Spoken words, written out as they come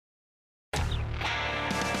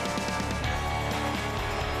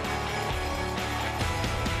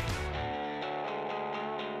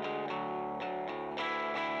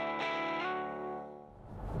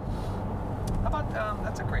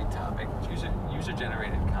that's a great topic.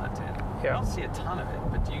 User-generated content. Yeah. I don't see a ton of it,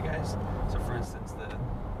 but do you guys? So, for instance,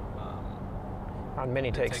 on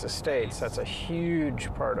Mini Takes the States, that's a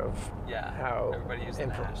huge part of how everybody uses the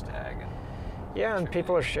hashtag. And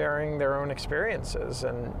people are sharing their own experiences,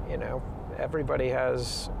 and everybody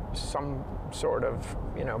has some sort of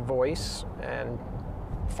voice and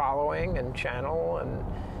following and channel, and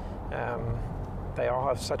they all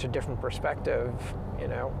have such a different perspective.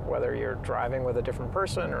 Whether you're driving with a different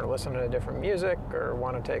person or listening to different music or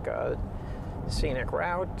want to take a scenic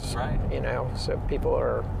route, right? So people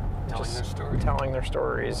are telling their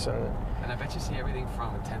stories, and I bet you see everything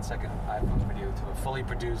from a 10-second iPhone video to a fully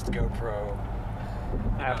produced GoPro.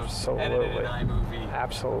 Absolutely. Edited in iMovie.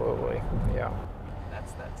 Absolutely. Yeah.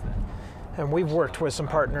 That's that. And we've worked with some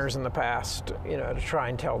partners in the past, to try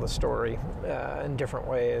and tell the story in different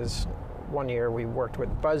ways. One year we worked with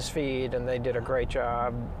BuzzFeed, and they did a great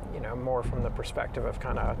job, more from the perspective of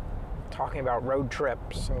kind of talking about road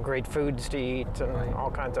trips and great foods to eat and all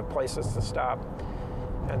kinds of places to stop.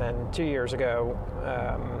 And then 2 years ago,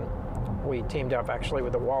 we teamed up actually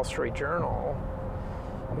with the Wall Street Journal,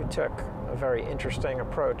 who took a very interesting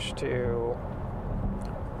approach to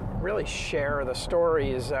really share the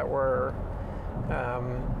stories that were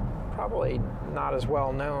probably not as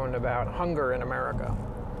well known about hunger in America,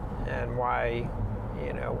 and why,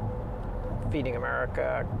 Feeding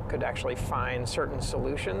America could actually find certain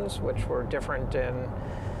solutions which were different in,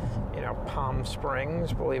 Palm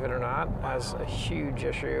Springs, believe it or not, as a huge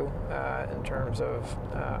issue in terms of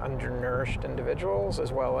undernourished individuals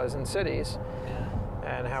as well as in cities,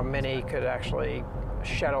 and how Mini could actually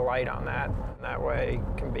shed a light on that. That way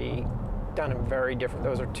can be done in very different,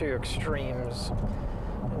 those are two extremes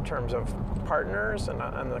in terms of partners and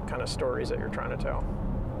the kind of stories that you're trying to tell.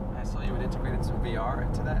 I saw you had integrated some VR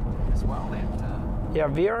into that as well. Yeah,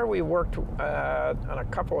 VR, we worked on a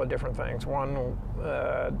couple of different things. One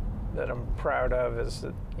that I'm proud of is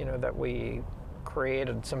that, that we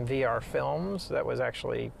created some VR films that was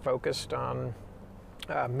actually focused on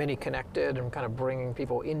Mini connected and kind of bringing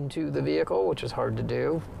people into the vehicle, which is hard to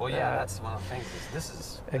do. Well, yeah, that's one of the things.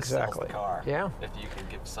 This sells the car. Yeah. If you can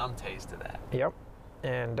give some taste of that. Yep.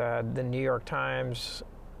 And the New York Times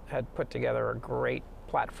had put together a great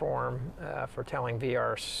platform for telling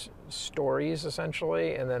VR stories,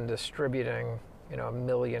 essentially, and then distributing, 1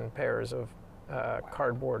 million pairs of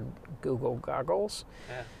cardboard Google goggles,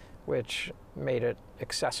 which made it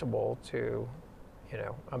accessible to,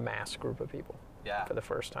 a mass group of people for the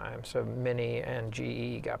first time. So Mini and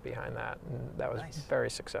GE got behind that, and that was very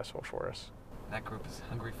successful for us. That group is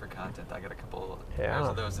hungry for content. I got a couple pairs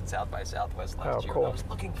of those at South by Southwest last year. Cool. I was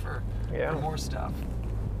looking for more stuff.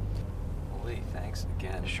 Lee, thanks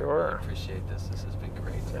again. Sure. I appreciate this. This has been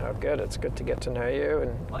great. Oh, good. It's good to get to know you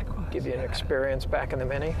and likewise, give you an experience back in the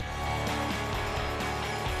Mini.